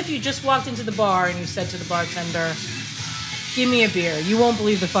like, as if you just walked into the bar and you said to the bartender, give me a beer. You won't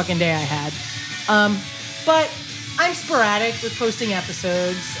believe the fucking day I had. But I'm sporadic with posting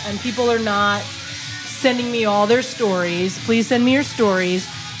episodes, and people are not sending me all their stories. Please send me your stories.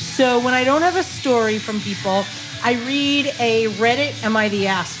 So when I don't have a story from people, I read a Reddit, Am I the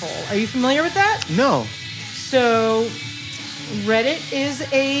Asshole? Are you familiar with that? No. So Reddit is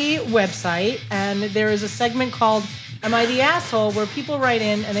a website, and there is a segment called Am I the Asshole, where people write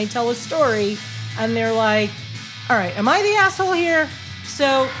in and they tell a story, and they're like, all right, am I the asshole here?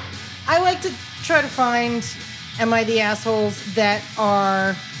 So I like to try to find Am I the Assholes that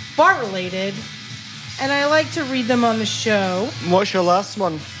are bar-related, and I like to read them on the show. What's your last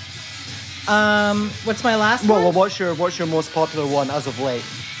one? What's my last one? Well, what's your most popular one as of late?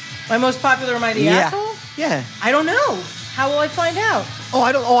 My most popular Am I the Asshole? Yeah. I don't know. How will I find out?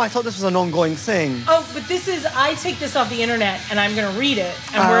 I thought this was an ongoing thing. Oh, but I take this off the internet and I'm gonna read it,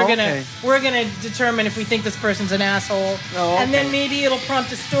 and we're gonna determine if we think this person's an asshole. Oh, okay. And then maybe it'll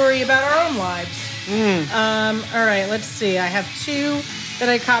prompt a story about our own lives. All right, let's see. I have 2 that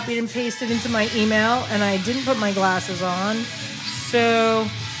I copied and pasted into my email, and I didn't put my glasses on. So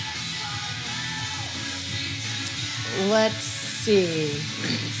let's see.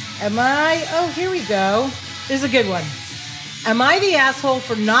 Here we go. This is a good one. Am I the asshole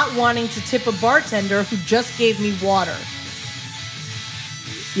for not wanting to tip a bartender who just gave me water?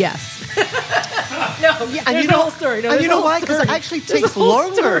 Yes. No, there's a whole story. And you know why? Because it actually takes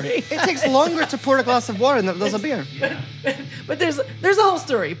longer. It takes longer to pour a glass of water than it does a beer. But there's a whole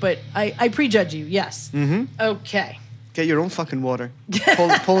story, but I prejudge you, yes. Mm-hmm. Okay. Get your own fucking water.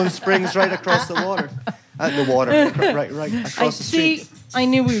 Pulling springs right across the water. Right across the street. See, I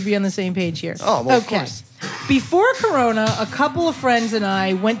knew we would be on the same page here. Oh, well, of course. Before Corona, a couple of friends and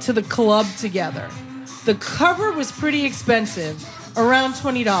I went to the club together. The cover was pretty expensive, around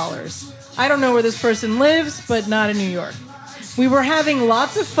 $20. I don't know where this person lives, but not in New York. We were having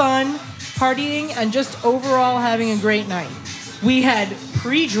lots of fun, partying, and just overall having a great night. We had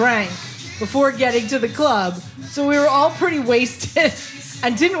pre-drank before getting to the club, so we were all pretty wasted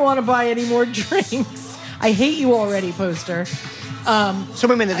and didn't want to buy any more drinks. I hate you already, poster. So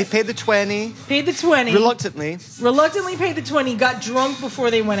wait a minute, they paid the 20. Paid the 20. Reluctantly Paid the 20, got drunk before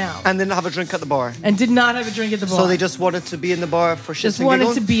they went out. And didn't have a drink at the bar. And did not have a drink at the bar. So they just wanted to be in the bar for shits just and wanted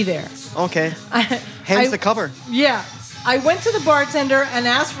giggles? to be there. Okay. Hence the cover. Yeah. I went to the bartender and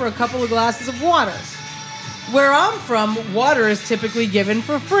asked for a couple of glasses of water. Where I'm from, water is typically given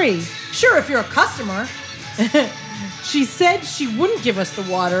for free. Sure, if you're a customer. She said she wouldn't give us the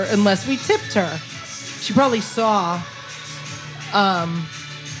water unless we tipped her. She probably saw.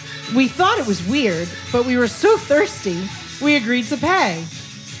 We thought it was weird, but we were so thirsty, we agreed to pay.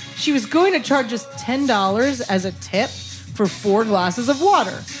 She was going to charge us $10 as a tip for 4 glasses of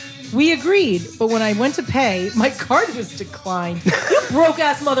water. We agreed, but when I went to pay, my card was declined. You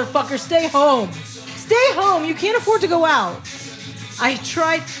broke-ass motherfucker, stay home. Stay home, you can't afford to go out. I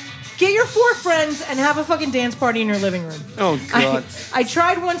tried... Get your 4 friends and have a fucking dance party in your living room. Oh, God. I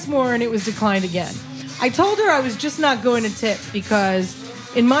tried once more and it was declined again. I told her I was just not going to tip because,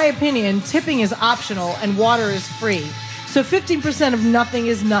 in my opinion, tipping is optional and water is free. So 15% of nothing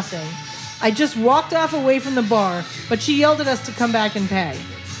is nothing. I just walked off away from the bar, but she yelled at us to come back and pay.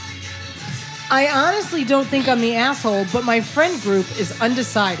 I honestly don't think I'm the asshole, but my friend group is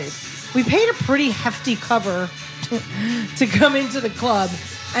undecided. We paid a pretty hefty cover to come into the club,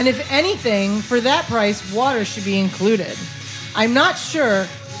 and if anything, for that price, water should be included. I'm not sure,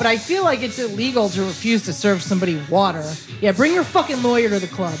 but I feel like it's illegal to refuse to serve somebody water. Yeah, bring your fucking lawyer to the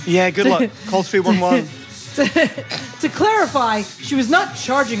club. Yeah, good luck. Call 311. To clarify, she was not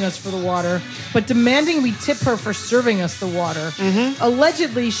charging us for the water, but demanding we tip her for serving us the water. Mm-hmm.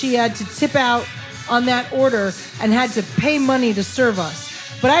 Allegedly, she had to tip out on that order and had to pay money to serve us.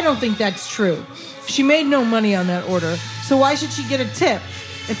 But I don't think that's true. She made no money on that order, so why should she get a tip?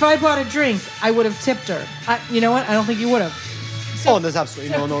 If I bought a drink, I would have tipped her. You know what? I don't think you would have. So, there's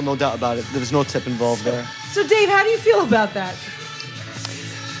absolutely no doubt about it. There was no tip involved there. So, Dave, how do you feel about that?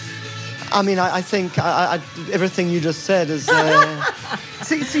 I mean, I think everything you just said is...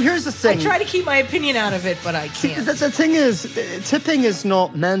 see, here's the thing. I try to keep my opinion out of it, but I can't. The thing is, tipping is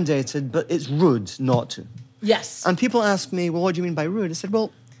not mandated, but it's rude not to. Yes. And people ask me, well, what do you mean by rude? I said,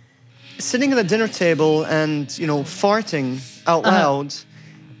 well, sitting at a dinner table and, farting out loud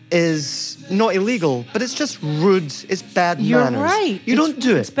is not illegal, but it's just rude. It's bad manners. You're right. You don't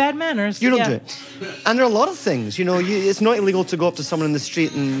do it. It's bad manners. You don't do it. And there are a lot of things. It's not illegal to go up to someone in the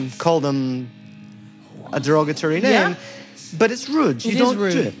street and call them a derogatory name, but it's rude. You don't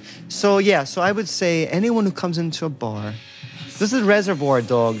do it. So I would say anyone who comes into a bar. This is Reservoir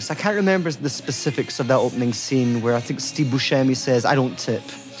Dogs. I can't remember the specifics of that opening scene where I think Steve Buscemi says, "I don't tip."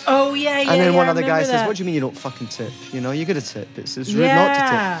 Oh, yeah. And then one other guy says, what do you mean you don't fucking tip? You get a tip. It's rude not to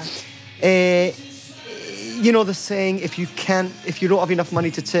tip. The saying, if you don't have enough money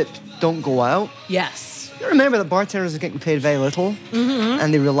to tip, don't go out. Yes. You remember that bartenders are getting paid very little,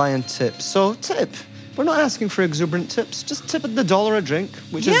 and they rely on tips. So tip. We're not asking for exuberant tips. Just tip at the $1 a drink,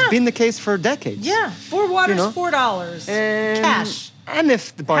 which has been the case for decades. Yeah. 4 waters, $4. Cash. And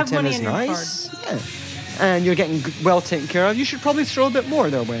if the bartender's nice, and you're getting well taken care of, you should probably throw a bit more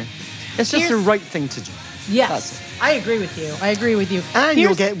their way. It's just the right thing to do. Yes, I agree with you. And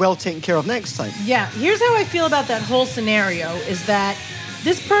you'll get well taken care of next time. Yeah, here's how I feel about that whole scenario is that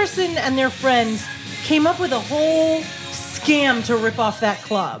this person and their friends came up with a whole scam to rip off that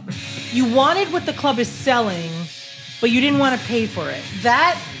club. You wanted what the club is selling, but you didn't want to pay for it.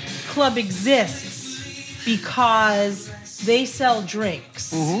 That club exists because they sell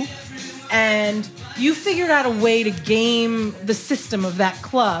drinks. Mm-hmm. And you figured out a way to game the system of that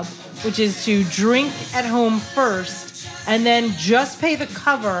club, which is to drink at home first and then just pay the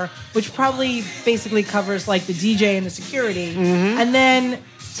cover, which probably basically covers like the DJ and the security, and then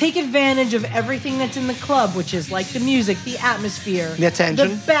take advantage of everything that's in the club, which is like the music, the atmosphere, the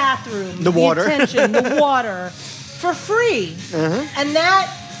attention, the bathroom, the water, the water, for free. And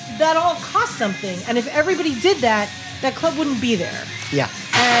that all costs something. And if everybody did that, that club wouldn't be there. Yeah.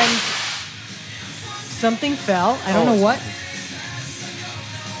 And something fell. I don't know what.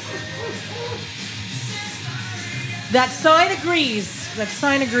 That sign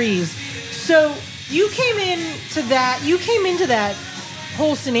agrees. So you came into that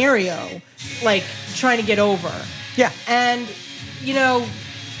whole scenario, like trying to get over. Yeah. And,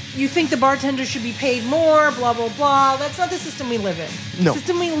 you think the bartender should be paid more, blah, blah, blah. That's not the system we live in. No. The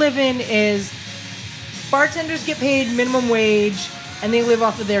system we live in is bartenders get paid minimum wage. and they live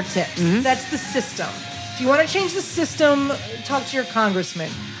off of their tips. That's the system. If you want to change the system, talk to your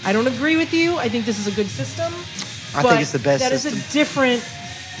congressman. I don't agree with you. I think this is a good system. I think it's the best system. That is a different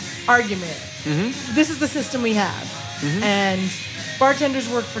argument. This is the system we have. And bartenders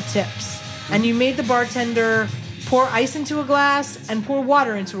work for tips. And you made the bartender pour ice into a glass and pour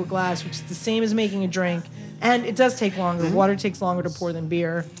water into a glass, which is the same as making a drink. And it does take longer. Water takes longer to pour than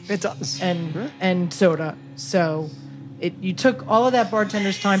beer. It does. And soda. So you took all of that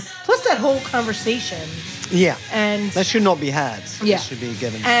bartender's time, plus that whole conversation. Yeah. And that should not be had. Yeah. That should be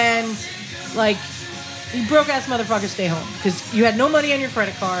given. And, like, you broke-ass motherfuckers stay home. Because you had no money on your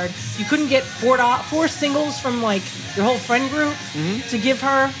credit card. You couldn't get four singles from, like, your whole friend group to give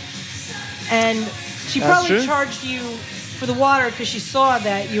her. And she probably charged you for the water because she saw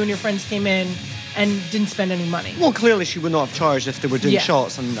that you and your friends came in and didn't spend any money. Well, clearly she would not have charged if they were doing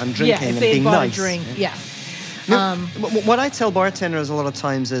shots and drinking if and they being bought nice. A drink. Yeah. Now, what I tell bartenders a lot of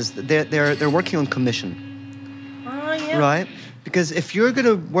times is that they're working on commission. Right? Because if you're going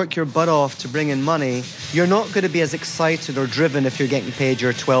to work your butt off to bring in money, you're not going to be as excited or driven if you're getting paid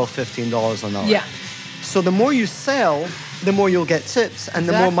your $12, $15 an hour. Yeah. So the more you sell, the more you'll get tips and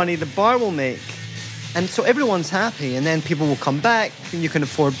the more money the bar will make. And so everyone's happy, and then people will come back, and you can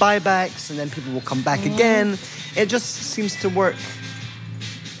afford buybacks, and then people will come back again. It just seems to work.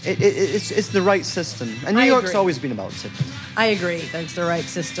 It's the right system. And New York's always been about tipping. I agree. That's the right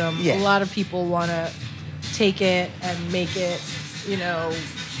system. Yeah. A lot of people want to take it and make it,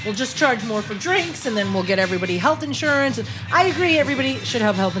 we'll just charge more for drinks, and then we'll get everybody health insurance. And I agree, everybody should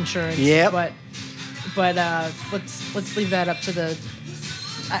have health insurance. Yep. But let's leave that up to the...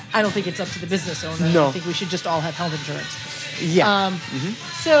 I don't think it's up to the business owner. No. I think we should just all have health insurance. Yeah.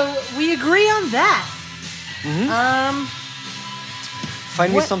 So we agree on that.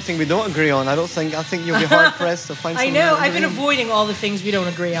 Find me something we don't agree on. I think you'll be hard pressed to find something. I know. I've been avoiding all the things we don't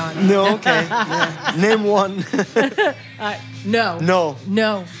agree on. No, okay. Yeah. Name one. No. No.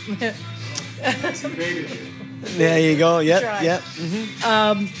 No. There you go. Yep. Try.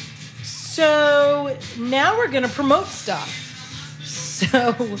 Yep. So now we're going to promote stuff.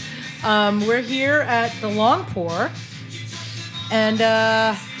 So we're here at the Long Pour, and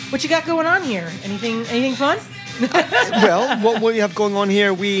what you got going on here? Anything fun? Well, what we have going on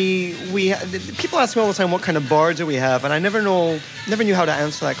here, we people ask me all the time what kind of bar do we have, and I never knew how to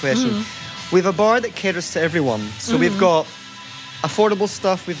answer that question. We have a bar that caters to everyone. So we've got affordable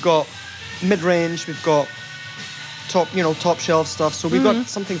stuff, we've got mid-range, we've got top shelf stuff. So we've got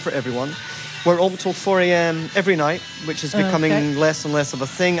something for everyone. We're open till 4 a.m. every night, which is becoming less and less of a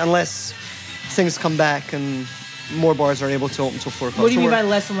thing, unless things come back and more bars are able to open till 4 o'clock. What do you mean by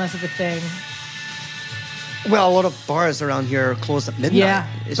less and less of a thing? Well, a lot of bars around here are closed at midnight. Yeah,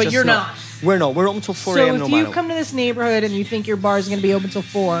 but you're not. We're not. We're open till 4 a.m. So if you come to this neighborhood and you think your bar is going to be open till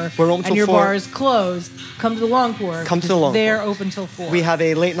 4, we're open till and your 4. bar is closed, come to the Long Pour. Come to the Long Pour. They're open till 4. We have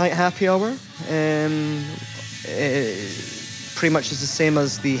a late night happy hour. Pretty much is the same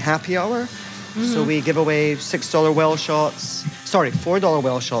as the happy hour. So we give away $6 well shots. Sorry, $4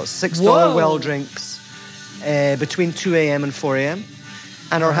 well shots, $6 well drinks between 2 a.m. and 4 a.m.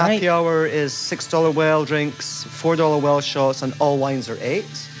 And our happy hour is $6 well drinks, $4 well shots, and all wines are $8.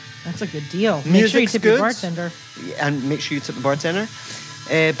 That's a good deal. Music's make sure you tip good. your bartender. And make sure you tip the bartender.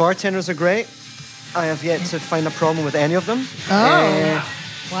 Bartenders are great. I have yet to find a problem with any of them.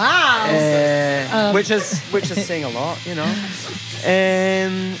 Wow. Which is saying a lot,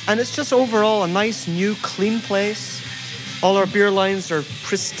 and it's just overall a nice, new, clean place. All our beer lines are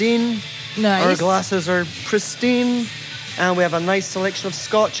pristine. Nice. Our glasses are pristine. And we have a nice selection of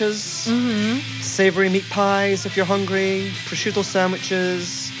scotches, savory meat pies if you're hungry, prosciutto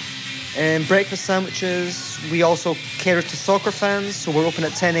sandwiches, and breakfast sandwiches. We also cater to soccer fans, so we're open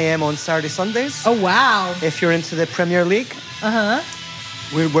at 10 a.m. on Saturday, Sundays. Oh, wow. If you're into the Premier League.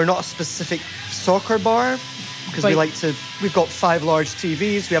 We're not a specific soccer bar, because we've got 5 large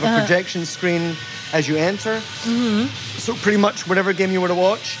TVs. We have a projection screen as you enter. So pretty much whatever game you want to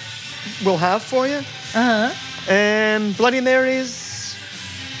watch, we'll have for you. Bloody Marys.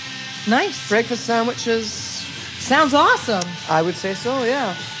 Nice. Breakfast sandwiches. Sounds awesome. I would say so,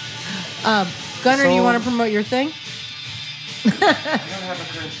 yeah. Gunnar, do you want to promote your thing? I don't have a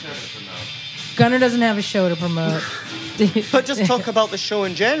current show to promote. Gunnar doesn't have a show to promote. But just talk about the show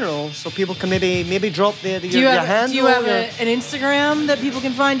in general, so people can maybe drop your handle. Do you have an Instagram that people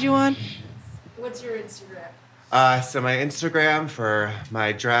can find you on? What's your Instagram? So my Instagram for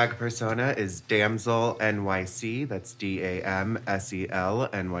my drag persona is Damsel NYC. That's DAMSEL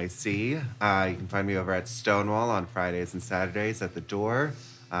NYC. You can find me over at Stonewall on Fridays and Saturdays at the door.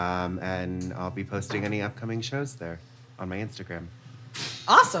 And I'll be posting any upcoming shows there on my Instagram.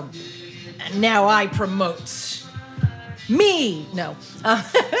 Awesome. And now I promote me. No.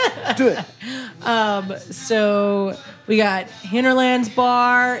 Do it. So we got Hinterlands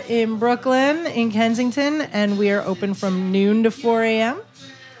Bar in Brooklyn, in Kensington, and we are open from noon to 4 a.m.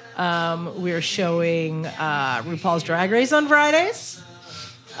 We're showing RuPaul's Drag Race on Fridays.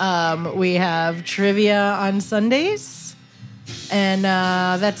 We have trivia on Sundays. And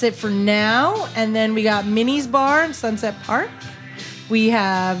that's it for now. And then we got Minnie's Bar in Sunset Park. We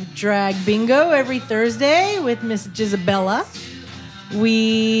have Drag Bingo every Thursday with Miss Gisabella.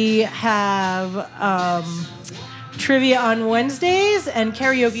 We have trivia on Wednesdays, and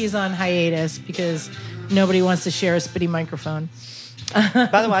karaoke is on hiatus because nobody wants to share a spitty microphone.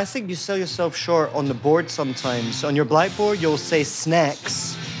 By the way, I think you sell yourself short on the board sometimes. On your blackboard, you'll say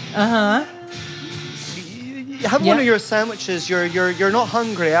snacks. Have one of your sandwiches. You're not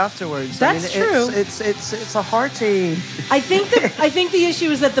hungry afterwards. That's true. It's a hearty. I think the issue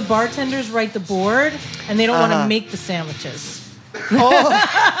is that the bartenders write the board and they don't want to make the sandwiches. Oh.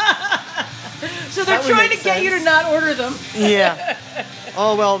 So they're trying to get you to not order them. Yeah.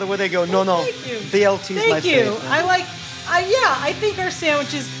 Oh well, there they go. No. Thank you. BLT's my favorite. Thank you. I think our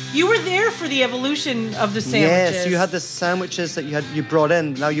sandwiches. You were there for the evolution of the sandwiches. Yes, you had the sandwiches that you brought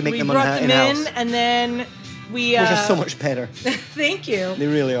in. Now you make them in-house. We brought them in, and then we. Which are so much better. Thank you. They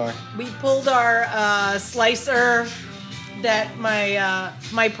really are. We pulled our slicer. That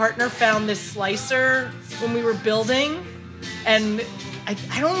my partner found this slicer when we were building, and I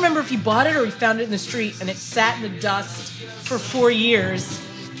don't remember if he bought it or he found it in the street, and it sat in the dust for 4 years.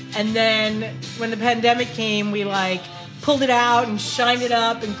 And then when the pandemic came, we pulled it out and shined it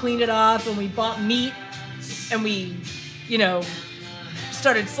up and cleaned it off, and we bought meat, and we,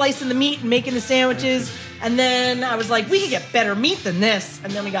 started slicing the meat and making the sandwiches. And then I was like, we could get better meat than this.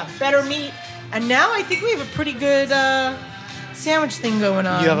 And then we got better meat, and now I think we have a pretty good sandwich thing going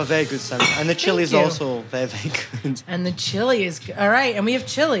on. You have a very good sandwich, and the chili is also very, very good. And the chili is all right, and we have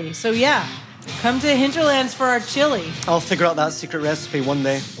chili, so yeah. Come to Hinterlands for our chili. I'll figure out that secret recipe one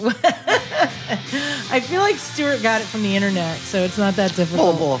day. I feel like Stuart got it from the internet, so it's not that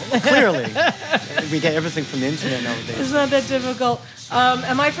difficult. Well, clearly. We get everything from the internet nowadays. It's not that difficult.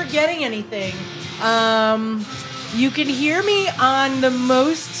 Am I forgetting anything? You can hear me on the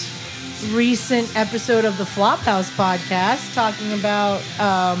most recent episode of the Flophouse podcast talking about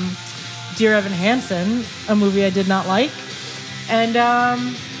Dear Evan Hansen, a movie I did not like. And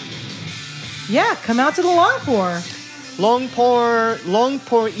come out to the Long Pour. Long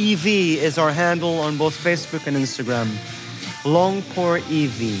Pour EV is our handle on both Facebook and Instagram. Long Pour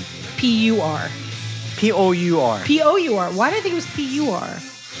EV. P-U-R. P-O-U-R. P-O-U-R. Why did I think it was P-U-R?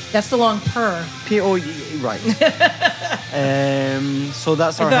 That's the long purr. P-O-U, right. So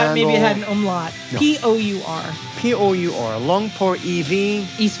that's our handle. I thought maybe it had an umlaut. No. P-O-U-R. P-O-U-R. Long Pour EV.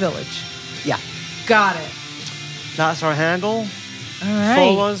 East Village. Yeah. Got it. That's our handle. All right.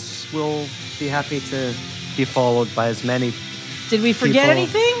 Follow us. We'll be happy to be followed by as many Did we forget people.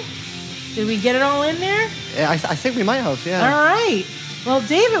 anything? Did we get it all in there? I think we might have, yeah. All right. Well,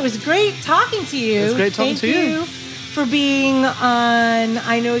 Dave, it was great talking to you. It was great talking to you. Thank you for being on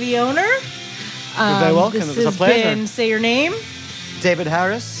I Know the Owner. You're very welcome. This It was a has pleasure. been Say Your Name. David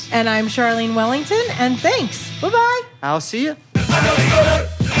Harris. And I'm Sharlene Wellington. And thanks. Bye-bye. I'll see you.